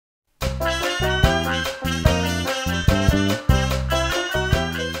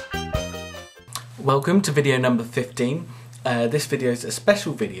Welcome to video number 15. This video is a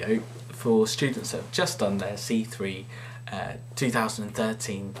special video for students that have just done their C3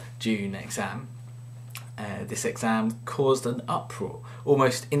 2013 June exam. This exam caused an uproar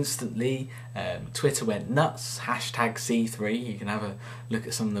almost instantly. Twitter went nuts, hashtag C3. You can have a look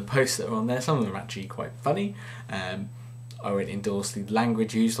at some of the posts that are on there. Some of them are actually quite funny. I won't endorse the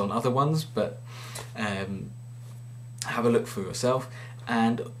language used on other ones, but have a look for yourself.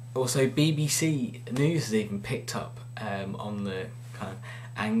 And also BBC News has even picked up on the kind of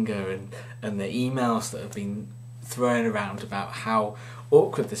anger and the emails that have been thrown around about how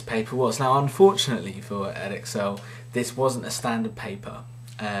awkward this paper was. Now, unfortunately for Edexcel, this wasn't a standard paper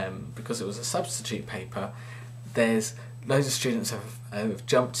because it was a substitute paper. There's loads of students have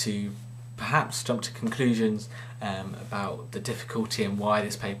jumped to conclusions about the difficulty and why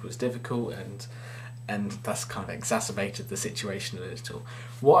this paper was difficult, and that's kind of exacerbated the situation a little.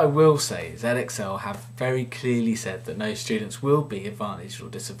 What I will say is Edexcel have very clearly said that no students will be advantaged or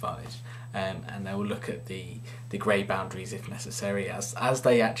disadvantaged, and they will look at the grey boundaries if necessary, as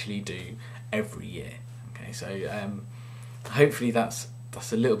they actually do every year. Okay, so hopefully that's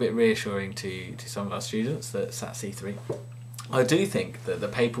a little bit reassuring to some of our students that sat C3. I do think that the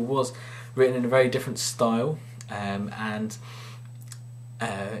paper was written in a very different style, and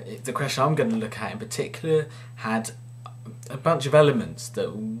the question I'm going to look at in particular had a bunch of elements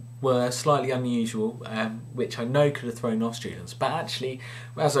that were slightly unusual, which I know could have thrown off students, but actually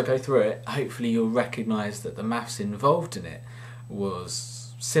as I go through it, hopefully you'll recognise that the maths involved in it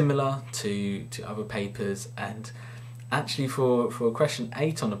was similar to other papers, and actually for question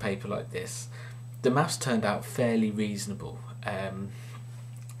 8 on a paper like this, the maths turned out fairly reasonable.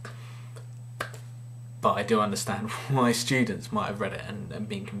 But I do understand why students might have read it and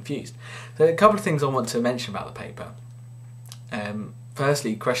been confused. So a couple of things I want to mention about the paper.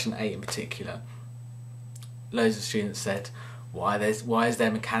 Firstly, question 8 in particular, loads of students said, why is there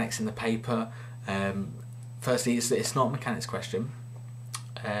mechanics in the paper? Firstly, it's not a mechanics question.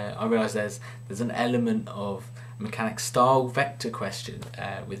 I realise there's an element of mechanics style vector question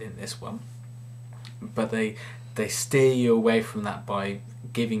within this one, but they steer you away from that by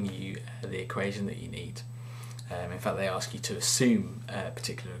giving you the equation that you need. In fact, they ask you to assume a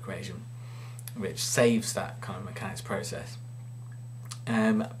particular equation, which saves that kind of mechanics process.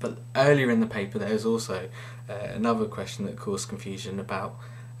 But earlier in the paper there was also another question that caused confusion about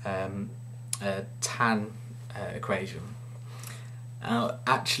a tan equation. Now,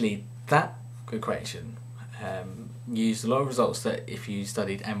 actually, that equation used a lot of results that if you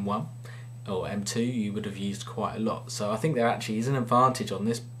studied M1 or M2 you would have used quite a lot. So I think there actually is an advantage on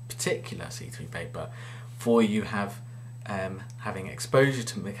this particular C3 paper for you having exposure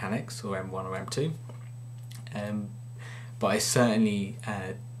to mechanics or M1 or M2, but I certainly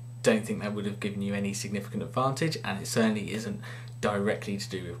don't think that would have given you any significant advantage, and it certainly isn't directly to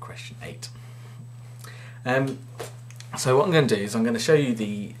do with question 8. So what I'm going to do is I'm going to show you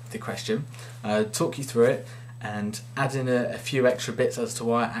the question, talk you through it, and add in a few extra bits as to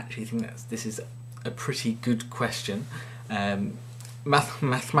why I actually think that this is a pretty good question.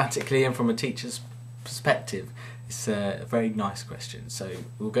 Mathematically and from a teacher's perspective, it's a very nice question. So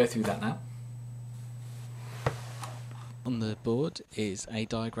we'll go through that now. On the board is a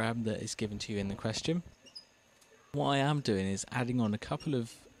diagram that is given to you in the question. What I am doing is adding on a couple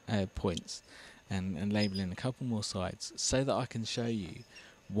of points and labelling a couple more sides so that I can show you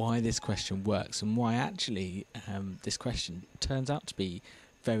why this question works and why actually this question turns out to be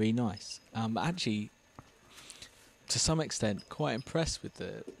very nice. Actually, to some extent, quite impressed with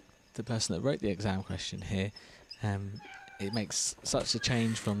the person that wrote the exam question here. It makes such a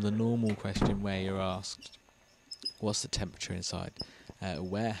change from the normal question where you're asked what's the temperature inside a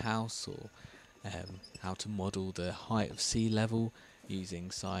warehouse, or how to model the height of sea level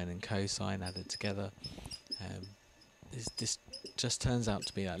using sine and cosine added together. This just turns out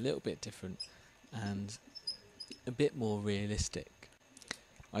to be a little bit different and a bit more realistic.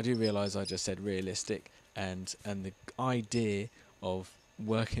 I do realise I just said realistic, and the idea of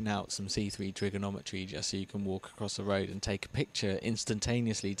working out some C3 trigonometry just so you can walk across the road and take a picture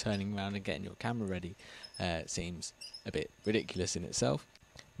instantaneously turning around and getting your camera ready seems a bit ridiculous in itself.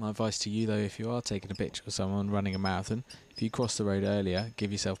 My advice to you though, if you are taking a picture of someone running a marathon, if you cross the road earlier,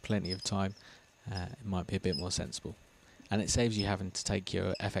 give yourself plenty of time, it might be a bit more sensible. And it saves you having to take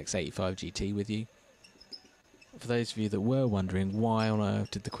your FX85 GT with you. For those of you that were wondering why on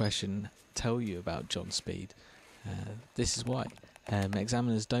earth did the question tell you about John Speed, this is why.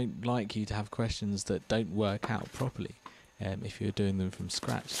 Examiners don't like you to have questions that don't work out properly if you're doing them from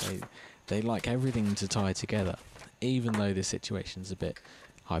scratch. They like everything to tie together, even though the situation's a bit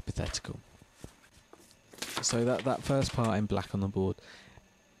hypothetical. So that first part in black on the board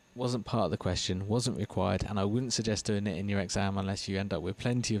wasn't part of the question, wasn't required, and I wouldn't suggest doing it in your exam unless you end up with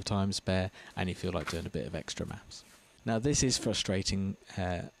plenty of time spare and you feel like doing a bit of extra maths. Now this is frustrating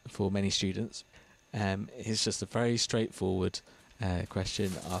for many students. It's just a very straightforward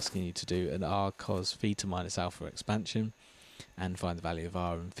question asking you to do an r cos theta minus alpha expansion and find the value of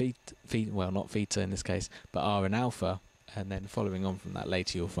r and theta, well not theta in this case, but r and alpha, and then following on from that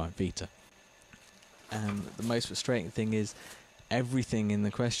later you'll find theta. The most frustrating thing is everything in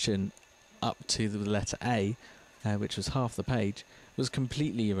the question up to the letter A, which was half the page, was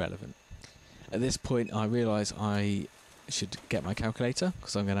completely irrelevant. At this point I realise I should get my calculator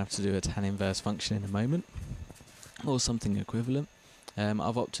because I'm going to have to do a tan inverse function in a moment or something equivalent.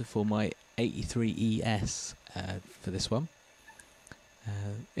 I've opted for my 83ES for this one.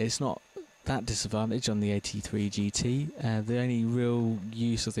 It's not that disadvantage on the 83 GT. The only real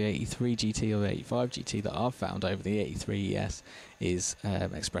use of the 83 GT or the 85 GT that I've found over the 83 ES is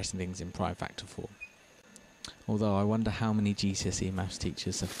expressing things in prime factor form. Although I wonder how many GCSE maths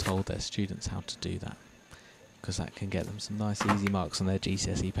teachers have told their students how to do that, because that can get them some nice easy marks on their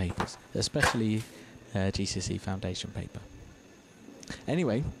GCSE papers, especially GCSE foundation paper.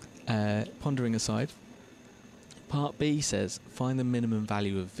 Anyway, pondering aside, Part B says, find the minimum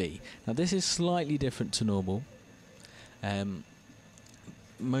value of V. Now this is slightly different to normal,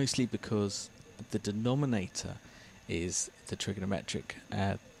 mostly because the denominator is the trigonometric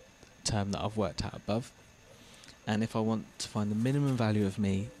term that I've worked out above. And if I want to find the minimum value of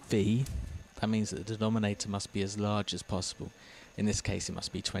V, that means that the denominator must be as large as possible. In this case it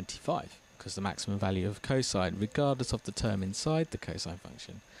must be 25, because the maximum value of cosine, regardless of the term inside the cosine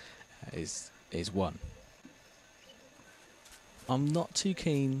function, is 1. I'm not too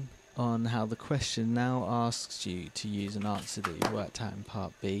keen on how the question now asks you to use an answer that you worked out in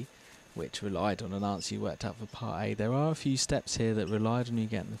Part B, which relied on an answer you worked out for Part A. There are a few steps here that relied on you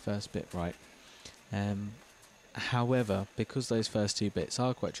getting the first bit right. However, because those first two bits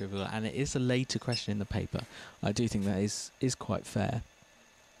are quite trivial, and it is a later question in the paper, I do think that is quite fair.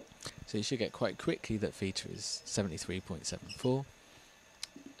 So you should get quite quickly that theta is 73.74,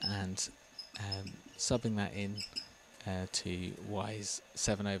 and subbing that in to y is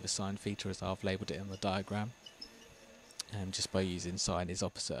 7 over sine theta as I've labelled it in the diagram, just by using sine is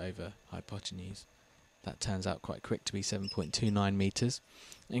opposite over hypotenuse. That turns out quite quick to be 7.29 metres.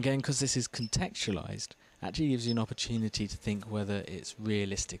 Again, because this is contextualised, actually gives you an opportunity to think whether it's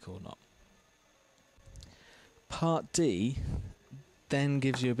realistic or not. Part D then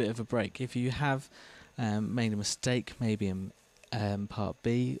gives you a bit of a break. If you have made a mistake, maybe in Part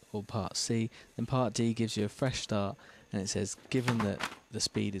B or Part C, then Part D gives you a fresh start, and it says given that the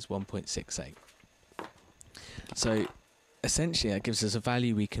speed is 1.68. So essentially that gives us a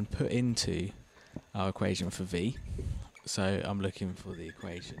value we can put into our equation for V. So I'm looking for the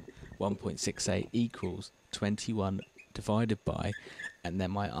equation 1.68 equals 21 divided by, and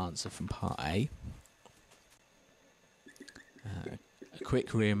then my answer from Part A. A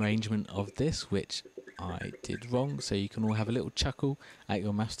quick rearrangement of this, which I did wrong, so you can all have a little chuckle at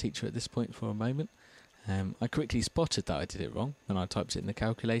your maths teacher at this point for a moment. I quickly spotted that I did it wrong when I typed it in the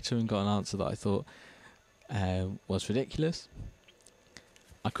calculator and got an answer that I thought was ridiculous.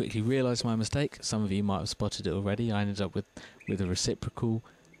 I quickly realised my mistake. Some of you might have spotted it already. I ended up with a reciprocal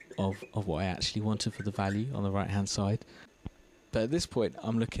of what I actually wanted for the value on the right hand side. But at this point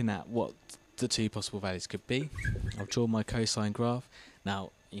I'm looking at what the two possible values could be. I've drawn my cosine graph.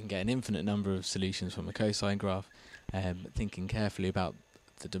 Now you can get an infinite number of solutions from a cosine graph. Thinking carefully about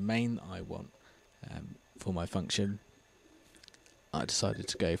the domain that I want for my function, I decided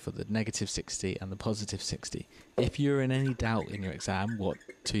to go for the negative 60 and the positive 60. If you're in any doubt in your exam what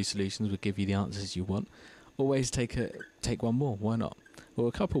two solutions would give you the answers you want, always take one more, why not? Or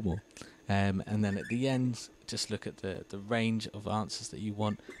a couple more. And then at the end, just look at the range of answers that you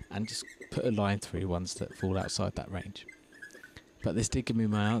want and just put a line through ones that fall outside that range. But this did give me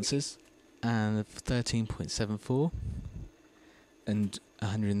my answers, and 13.74 and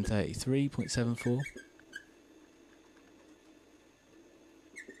 133.74.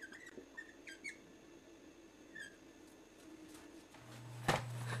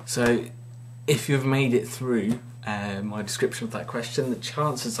 So if you've made it through my description of that question, the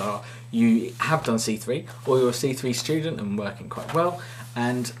chances are you have done C3 or you're a C3 student and working quite well.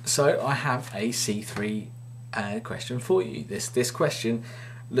 And so I have a C3 question for you. This question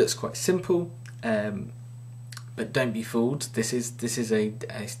looks quite simple, but don't be fooled. This is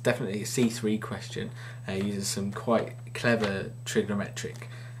definitely a C3 question. Uses some quite clever trigonometric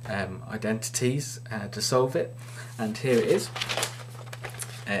identities to solve it. And here it is.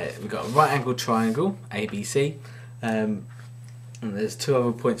 we've got a right angled triangle, ABC, and there's two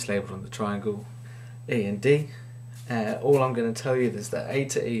other points labelled on the triangle, E and D. All I'm going to tell you is that A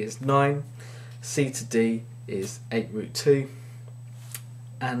to E is 9, C to D is 8 root 2,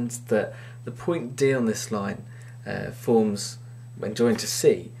 and that the point D on this line forms, when joined to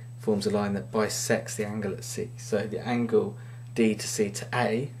C, forms a line that bisects the angle at C. So the angle D to C to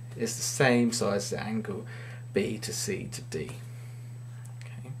A is the same size as the angle B to C to D.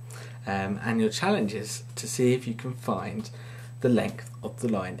 Okay. And your challenge is to see if you can find the length of the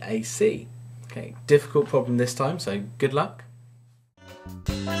line AC. Okay, difficult problem this time, so good luck.